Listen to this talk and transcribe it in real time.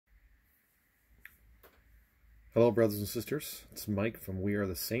Hello, brothers and sisters. It's Mike from We Are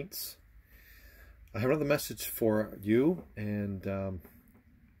the Saints. I have another message for you, and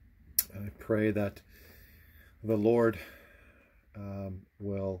I pray that the Lord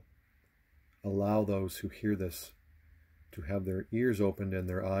will allow those who hear this to have their ears opened and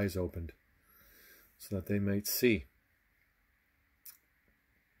their eyes opened so that they might see.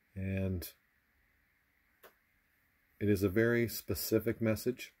 And it is a very specific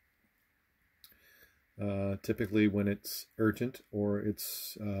message. Typically when it's urgent or it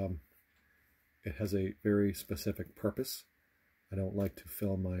has a very specific purpose. I don't like to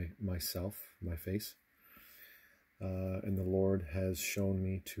film my face. And the Lord has shown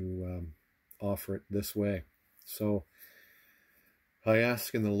me to offer it this way. So I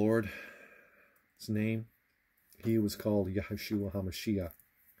ask in the Lord's name. He was called Yahushua HaMashiach,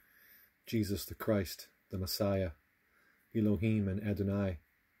 Jesus the Christ, the Messiah, Elohim and Adonai.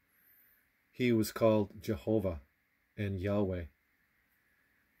 He was called Jehovah and Yahweh.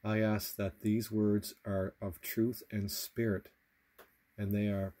 I ask that these words are of truth and spirit, and they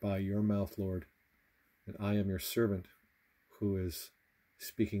are by your mouth, Lord, and I am your servant who is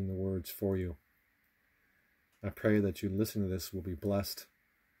speaking the words for you. I pray that you listen to this will be blessed,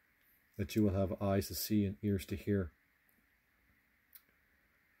 that you will have eyes to see and ears to hear.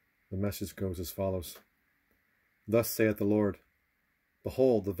 The message goes as follows. Thus saith the Lord,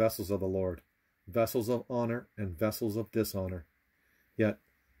 behold the vessels of the Lord, vessels of honor and vessels of dishonor. Yet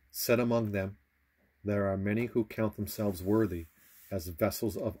said among them, there are many who count themselves worthy as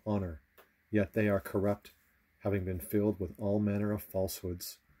vessels of honor, yet they are corrupt, having been filled with all manner of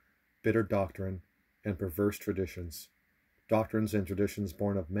falsehoods, bitter doctrine, and perverse traditions, doctrines and traditions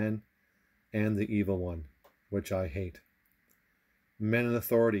born of men and the evil one, which I hate. Men in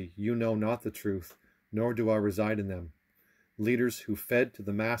authority, you know not the truth, nor do I reside in them. Leaders who fed to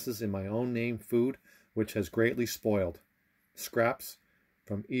the masses in my own name food which has greatly spoiled, scraps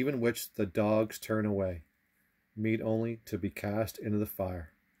from even which the dogs turn away, meat only to be cast into the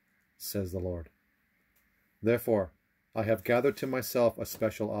fire, says the Lord. Therefore I have gathered to myself a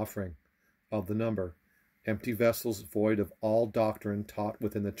special offering, of the number, empty vessels void of all doctrine taught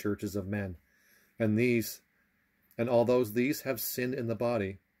within the churches of men, and although these have sinned in the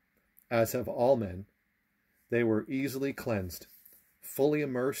body, as have all men, they were easily cleansed, fully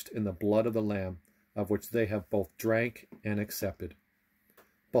immersed in the blood of the Lamb, of which they have both drank and accepted.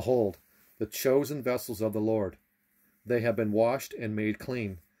 Behold, the chosen vessels of the Lord, they have been washed and made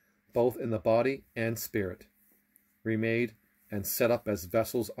clean, both in the body and spirit, remade and set up as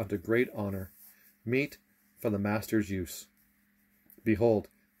vessels unto great honor, meet for the master's use. Behold,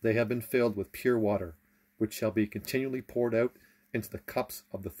 they have been filled with pure water, which shall be continually poured out into the cups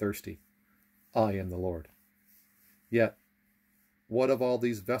of the thirsty. I am the Lord. Yet, what of all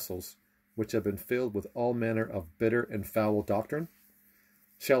these vessels, which have been filled with all manner of bitter and foul doctrine?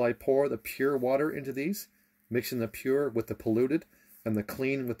 Shall I pour the pure water into these, mixing the pure with the polluted, and the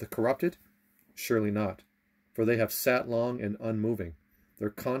clean with the corrupted? Surely not, for they have sat long and unmoving, their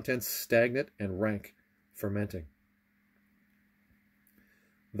contents stagnant and rank, fermenting.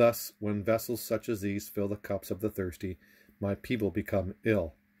 Thus, when vessels such as these fill the cups of the thirsty, my people become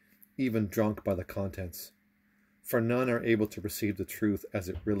ill, even drunk by the contents. For none are able to receive the truth as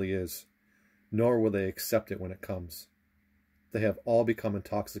it really is, nor will they accept it when it comes. They have all become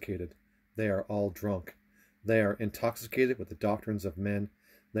intoxicated. They are all drunk. They are intoxicated with the doctrines of men.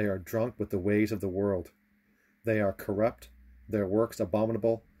 They are drunk with the ways of the world. They are corrupt, their works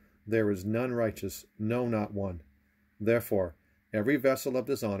abominable. There is none righteous, no, not one. Therefore, every vessel of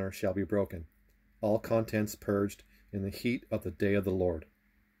dishonor shall be broken, all contents purged in the heat of the day of the Lord.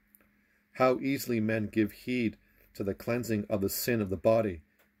 How easily men give heed to the cleansing of the sin of the body,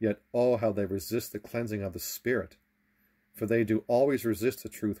 yet oh, how they resist the cleansing of the spirit. For they do always resist the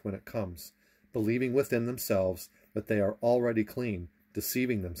truth when it comes, believing within themselves that they are already clean,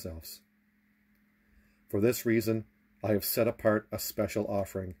 deceiving themselves. For this reason I have set apart a special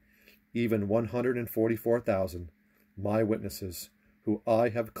offering, even 144,000, my witnesses, who I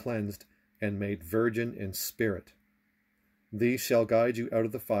have cleansed and made virgin in spirit. These shall guide you out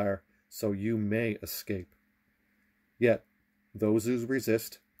of the fire, so you may escape. Yet those who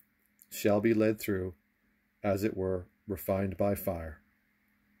resist shall be led through, as it were, refined by fire.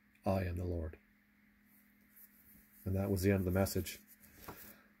 I am the Lord. And that was the end of the message.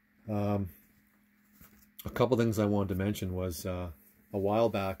 A couple things I wanted to mention was a while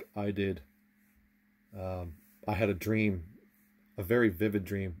back I had a dream, a very vivid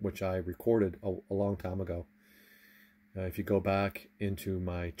dream, which I recorded a long time ago. If you go back into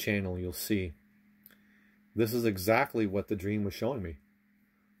my channel, you'll see this is exactly what the dream was showing me.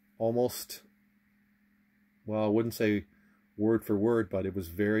 Almost well, I wouldn't say word for word, but it was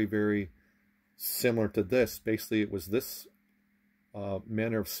very, very similar to this. Basically, it was this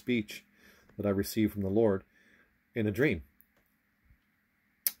manner of speech that I received from the Lord in a dream.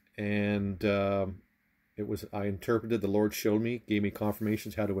 And I interpreted, the Lord showed me, gave me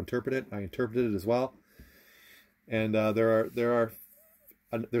confirmations how to interpret it. I interpreted it as well. And there's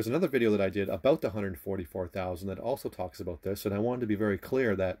another video that I did about the 144,000 that also talks about this. And I wanted to be very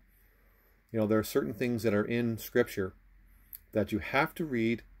clear that, you know, there are certain things that are in Scripture that you have to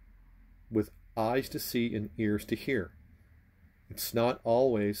read with eyes to see and ears to hear. It's not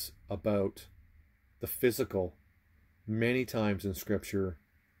always about the physical. Many times in Scripture,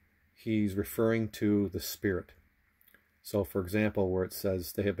 he's referring to the spirit. So, for example, where it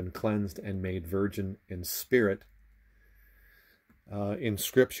says they have been cleansed and made virgin in spirit, in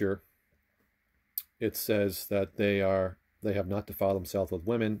Scripture, it says that they have not defiled themselves with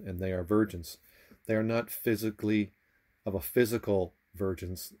women, and they are virgins. They are not physically of a physical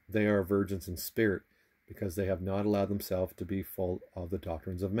virgins. They are virgins in spirit, because they have not allowed themselves to be full of the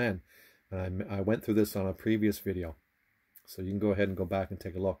doctrines of men. And I went through this on a previous video, so you can go ahead and go back and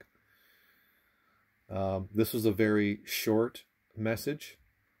take a look. This was a very short message,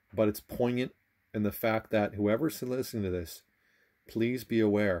 but it's poignant in the fact that whoever's listening to this, please be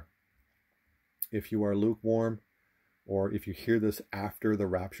aware, if you are lukewarm, or if you hear this after the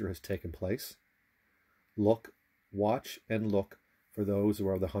rapture has taken place, watch and look for those who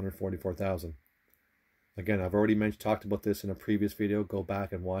are the 144,000. Again, I've already talked about this in a previous video. Go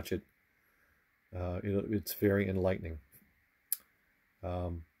back and watch it. It's very enlightening.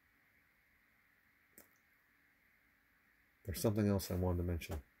 There's something else I wanted to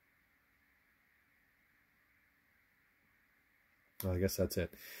mention. Well, I guess that's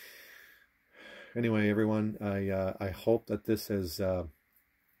it. Anyway, everyone, I hope that this has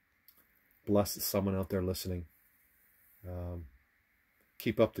blessed someone out there listening.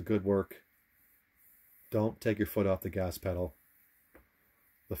 Keep up the good work. Don't take your foot off the gas pedal.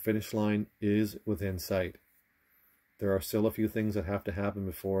 The finish line is within sight. There are still a few things that have to happen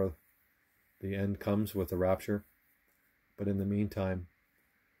before the end comes with the rapture. But in the meantime,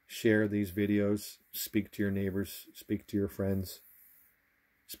 share these videos, speak to your neighbors, speak to your friends,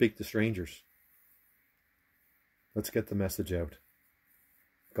 speak to strangers. Let's get the message out.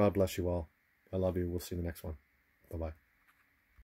 God bless you all. I love you. We'll see you in the next one. Bye-bye.